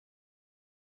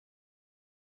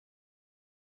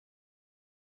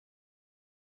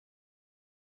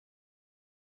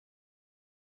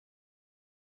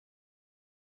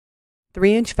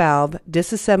3-inch valve,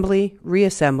 disassembly,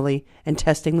 reassembly, and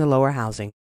testing the lower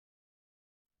housing.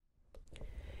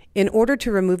 In order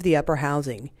to remove the upper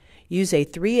housing, use a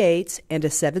 3/8 and a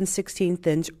 7/16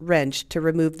 inch wrench to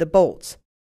remove the bolts.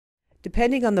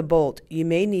 Depending on the bolt, you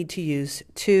may need to use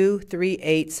 2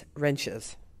 3/8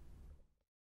 wrenches.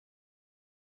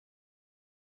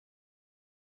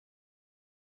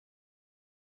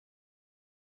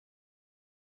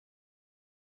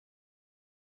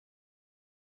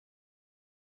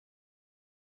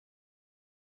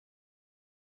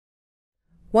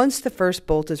 Once the first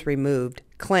bolt is removed,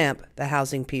 clamp the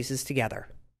housing pieces together.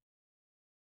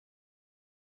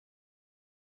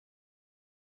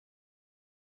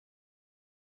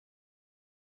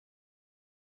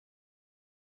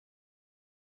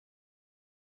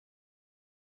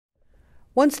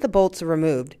 Once the bolts are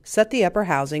removed, set the upper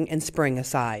housing and spring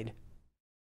aside.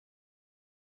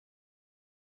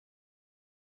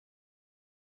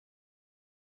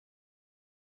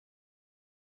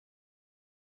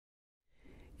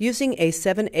 Using a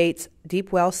 7/8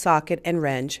 deep well socket and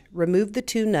wrench, remove the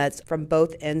 2 nuts from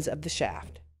both ends of the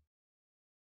shaft.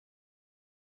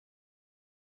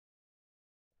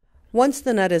 Once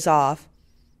the nut is off,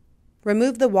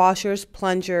 remove the washers,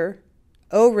 plunger,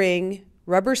 O-ring,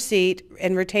 rubber seat,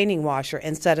 and retaining washer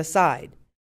and set aside.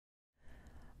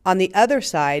 On the other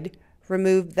side,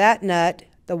 remove that nut,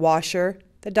 the washer,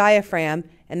 the diaphragm,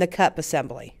 and the cup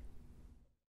assembly.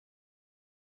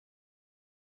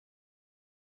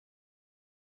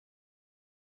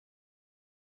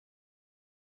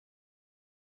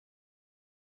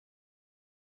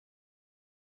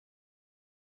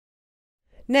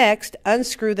 Next,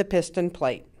 unscrew the piston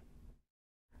plate.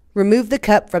 Remove the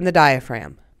cup from the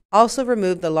diaphragm. Also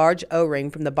remove the large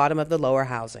O-ring from the bottom of the lower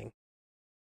housing.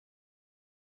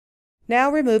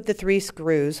 Now remove the 3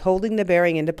 screws holding the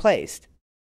bearing into place.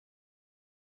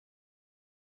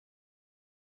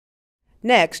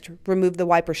 Next, remove the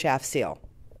wiper shaft seal.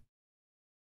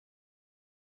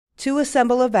 To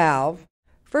assemble a valve,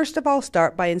 first of all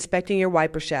start by inspecting your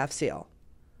wiper shaft seal.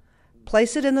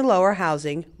 Place it in the lower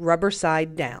housing, rubber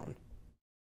side down.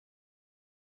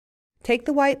 Take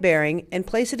the white bearing and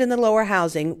place it in the lower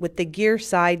housing with the gear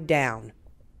side down.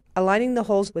 Aligning the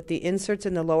holes with the inserts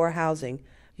in the lower housing,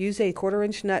 use a 1/4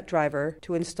 inch nut driver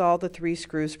to install the 3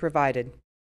 screws provided.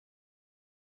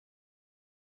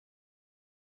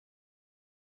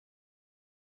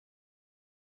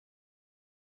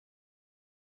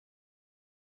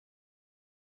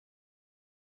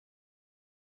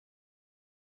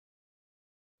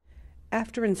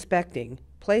 After inspecting,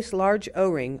 place large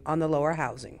O-ring on the lower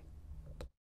housing.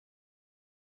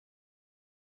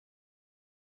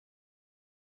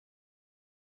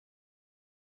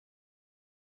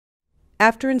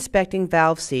 After inspecting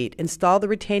valve seat, install the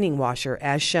retaining washer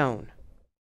as shown.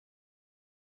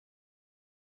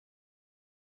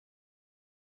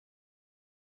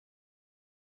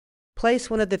 Place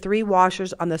one of the 3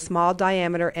 washers on the small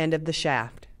diameter end of the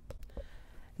shaft.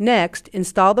 Next,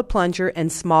 install the plunger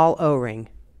and small O-ring.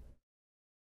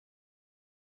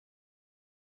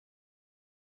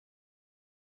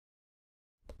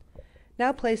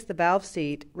 Now place the valve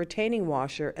seat, retaining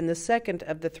washer, and the second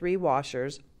of the 3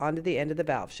 washers onto the end of the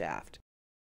valve shaft.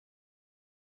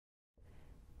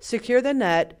 Secure the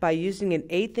nut by using an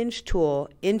 1/8 inch tool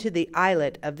into the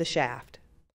eyelet of the shaft.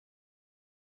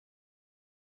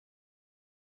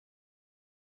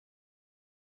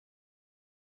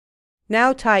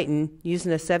 Now tighten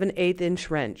using a 7/8 inch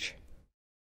wrench.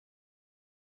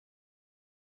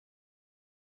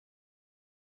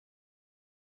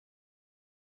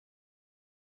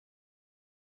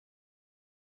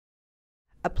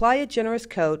 Apply a generous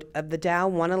coat of the Dow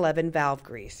 111 valve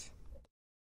grease.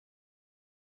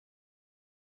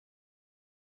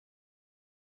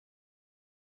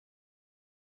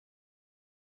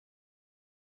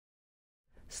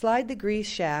 Slide the grease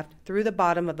shaft through the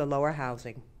bottom of the lower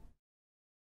housing.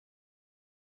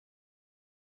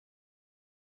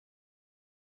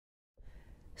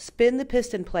 Spin the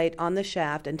piston plate on the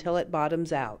shaft until it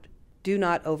bottoms out. Do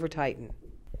not over-tighten.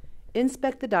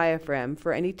 Inspect the diaphragm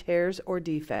for any tears or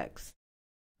defects.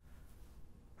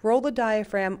 Roll the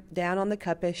diaphragm down on the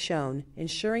cup as shown,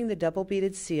 ensuring the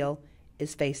double-beaded seal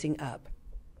is facing up.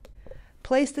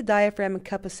 Place the diaphragm and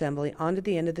cup assembly onto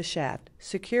the end of the shaft,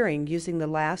 securing using the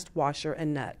last washer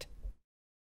and nut.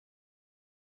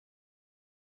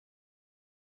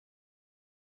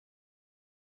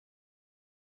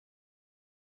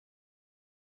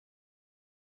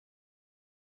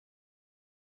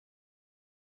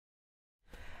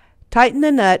 Tighten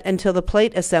the nut until the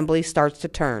plate assembly starts to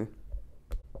turn.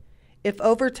 If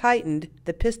over-tightened,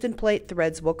 the piston plate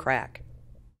threads will crack.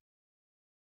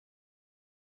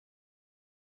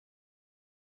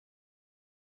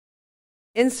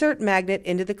 Insert magnet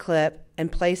into the clip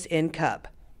and place in cup.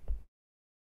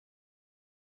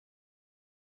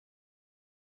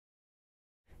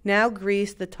 Now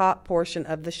grease the top portion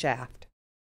of the shaft.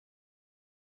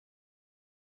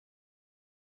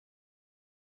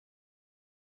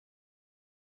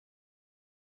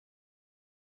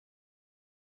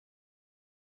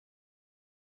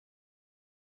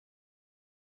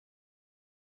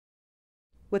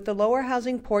 With the lower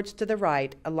housing ports to the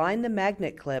right, align the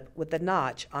magnet clip with the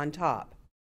notch on top.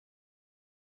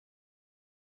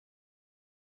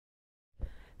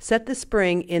 Set the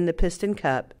spring in the piston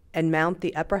cup and mount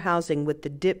the upper housing with the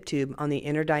dip tube on the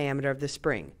inner diameter of the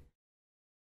spring.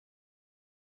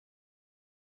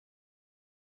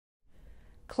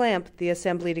 Clamp the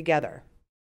assembly together.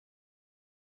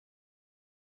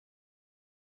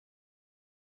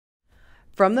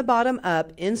 From the bottom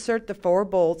up, insert the 4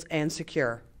 bolts and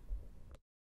secure.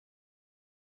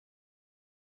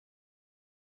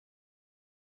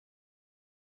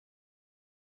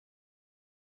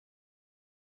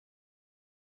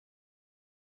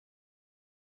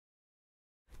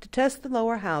 To test the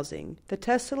lower housing, the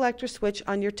test selector switch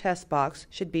on your test box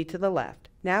should be to the left.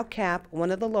 Now cap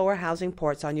one of the lower housing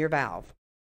ports on your valve.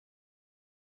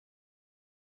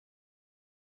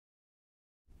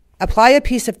 Apply a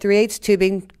piece of 3/8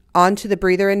 tubing onto the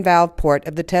breather and valve port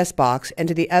of the test box and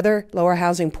to the other lower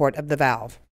housing port of the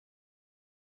valve.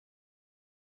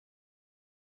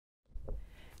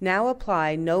 Now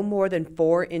apply no more than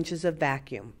 4 inches of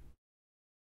vacuum.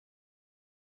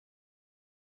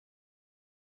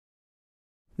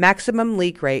 Maximum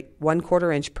leak rate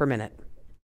 1/4 inch per minute.